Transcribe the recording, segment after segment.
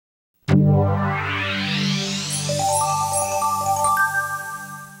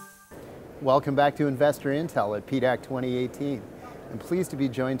Welcome back to InvestorIntel at PDAC 2018. I'm pleased to be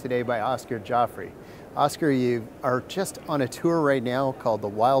joined today by Oscar Jofre. Oscar, you are just on a tour right now called the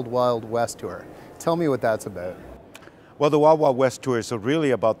Wild Wild West Tour. Tell me what that's about. Well, the Wild Wild West Tour is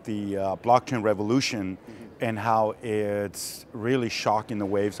really about the blockchain revolution and how it's really shocking the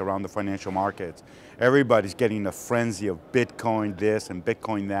waves around the financial markets. Everybody's getting a frenzy of Bitcoin this and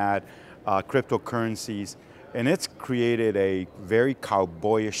Bitcoin that, cryptocurrencies. And it's created a very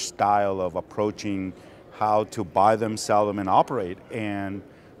cowboy-ish style of approaching how to buy them, sell them, and operate. And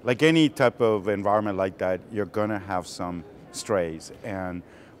like any type of environment like that, you're gonna have some strays. And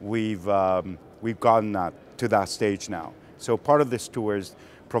we've gotten to that stage now. So part of this tour is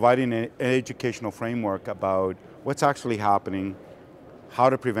providing an educational framework about what's actually happening, how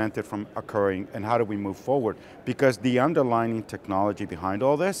to prevent it from occurring, and how do we move forward. Because the underlying technology behind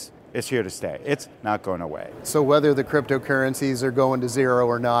all this is here to stay. It's not going away. So whether the cryptocurrencies are going to zero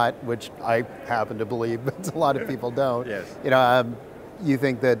or not, which I happen to believe, but a lot of people don't, yes. You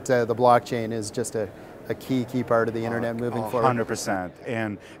think that the blockchain is just a key part of the internet moving forward? 100%.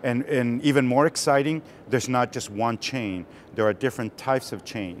 And even more exciting, there's not just one chain. There are different types of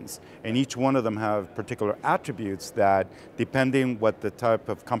chains, and each one of them have particular attributes that, depending what the type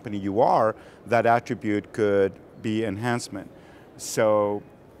of company you are, that attribute could be enhancement. So,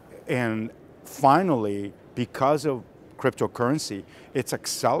 and finally, because of cryptocurrency, it's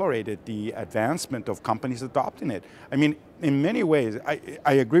accelerated the advancement of companies adopting it. I mean, in many ways,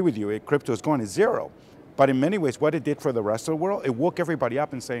 I agree with you, crypto is going to zero. But in many ways, what it did for the rest of the world, it woke everybody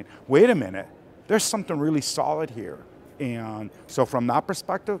up and saying, wait a minute, there's something really solid here. And so from that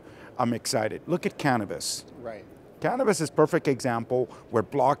perspective, I'm excited. Look at cannabis. Right. Cannabis is a perfect example where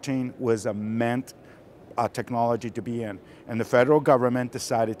blockchain was a meant technology to be in. And the federal government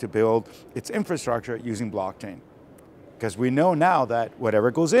decided to build its infrastructure using blockchain. Because we know now that whatever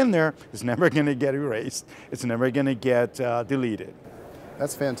goes in there is never going to get erased. It's never going to get deleted.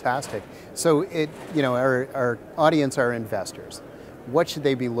 That's fantastic. So our audience are investors. What should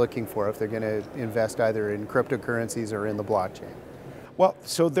they be looking for if they're going to invest either in cryptocurrencies or in the blockchain? Well,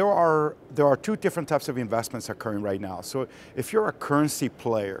 so there are two different types of investments occurring right now. So if you're a currency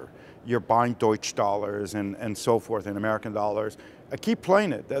player, you're buying Deutsche dollars and so forth, and American dollars, keep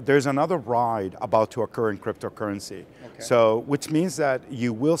playing it. There's another ride about to occur in cryptocurrency. Okay. So, which means that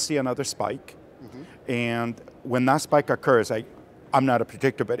you will see another spike. And when that spike occurs, I'm not a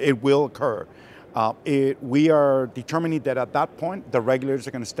predictor, but it will occur. We are determining that at that point, the regulators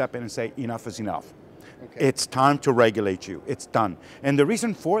are going to step in and say, enough is enough. Okay. It's time to regulate you. It's done. And the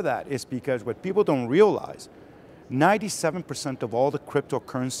reason for that is because what people don't realize, 97% of all the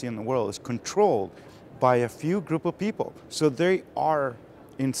cryptocurrency in the world is controlled by a few group of people. So they are,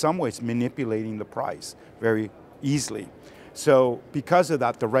 in some ways, manipulating the price very easily. So because of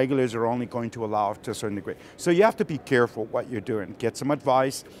that, the regulators are only going to allow it to a certain degree. So you have to be careful what you're doing. Get some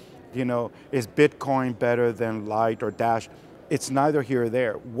advice. Is Bitcoin better than Lite or Dash? It's neither here or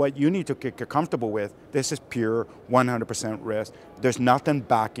there. What you need to get comfortable with, this is pure 100% risk. There's nothing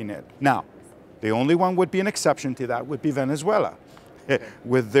backing it. Now, the only one would be an exception to that would be Venezuela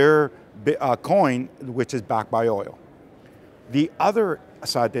with their coin, which is backed by oil. The other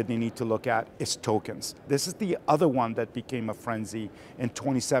side that they need to look at is tokens. This is the other one that became a frenzy in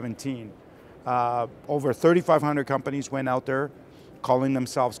 2017. Over 3,500 companies went out there calling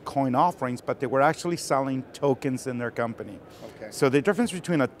themselves coin offerings, but they were actually selling tokens in their company. Okay. So the difference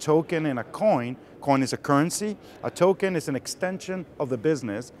between a token and a coin is a currency, a token is an extension of the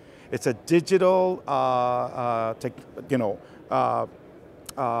business. It's a digital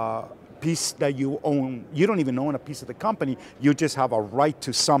piece that you own. You don't even own a piece of the company, you just have a right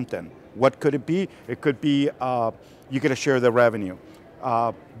to something. What could it be? It could be you get a share of the revenue.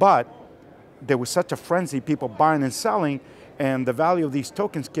 But there was such a frenzy, people buying and selling, and the value of these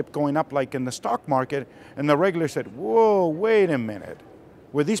tokens kept going up like in the stock market, and the regulator said, whoa, wait a minute.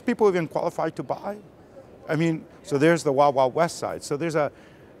 Were these people even qualified to buy? I mean, so there's the Wild Wild West side. So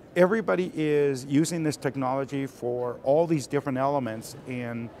everybody is using this technology for all these different elements,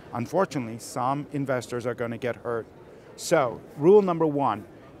 and unfortunately, some investors are going to get hurt. So, rule number one,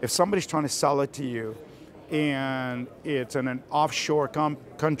 if somebody's trying to sell it to you, and it's in an offshore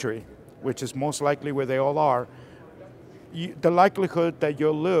country, which is most likely where they all are, the likelihood that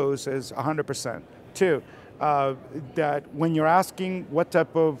you'll lose is 100%. Two, that when you're asking what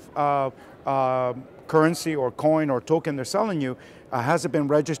type of currency or coin or token they're selling you, has it been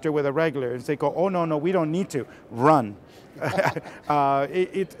registered with a regulator? And they go, oh, no, we don't need to. Run.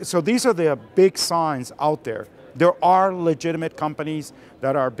 So these are the big signs out there There are legitimate companies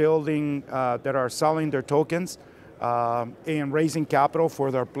that are building, that are selling their tokens and raising capital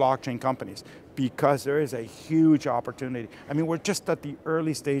for their blockchain companies, because there is a huge opportunity. I mean, we're just at the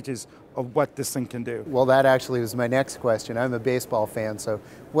early stages of what this thing can do. Well, that actually was my next question. I'm a baseball fan, so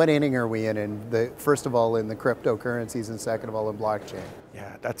what inning are we in? First of all, in the cryptocurrencies, and second of all, in blockchain?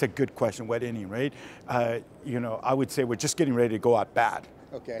 Yeah, that's a good question. What inning, right? You know, I would say we're just getting ready to go at bat.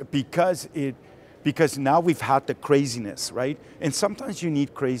 Okay. Because now we've had the craziness, right? And sometimes you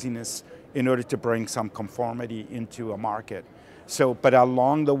need craziness in order to bring some conformity into a market. So, but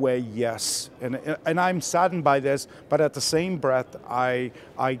along the way, yes, and I'm saddened by this, but at the same breath, I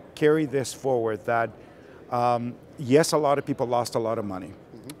carry this forward that, yes, a lot of people lost a lot of money,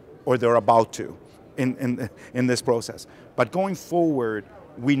 or they're about to in this process. But going forward,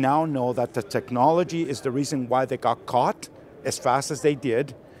 we now know that the technology is the reason why they got caught as fast as they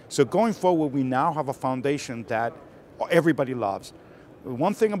did. So going forward, we now have a foundation that everybody loves.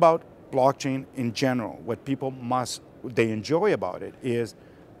 One thing about blockchain in general, what people they enjoy about it is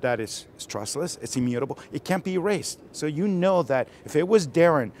that it's trustless, it's immutable, it can't be erased. So you know that if it was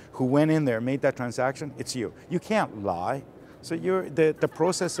Darren who went in there, made that transaction, it's you. You can't lie. So the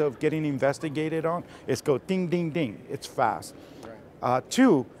process of getting investigated on is go ding, ding, ding, it's fast. Right.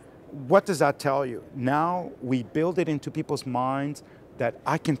 Two, what does that tell you? Now we build it into people's minds that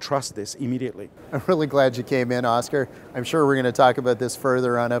I can trust this immediately. I'm really glad you came in, Oscar. I'm sure we're going to talk about this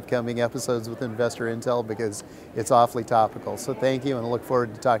further on upcoming episodes with InvestorIntel because it's awfully topical. So thank you, and I look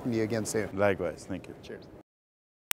forward to talking to you again soon. Likewise, thank you. Cheers.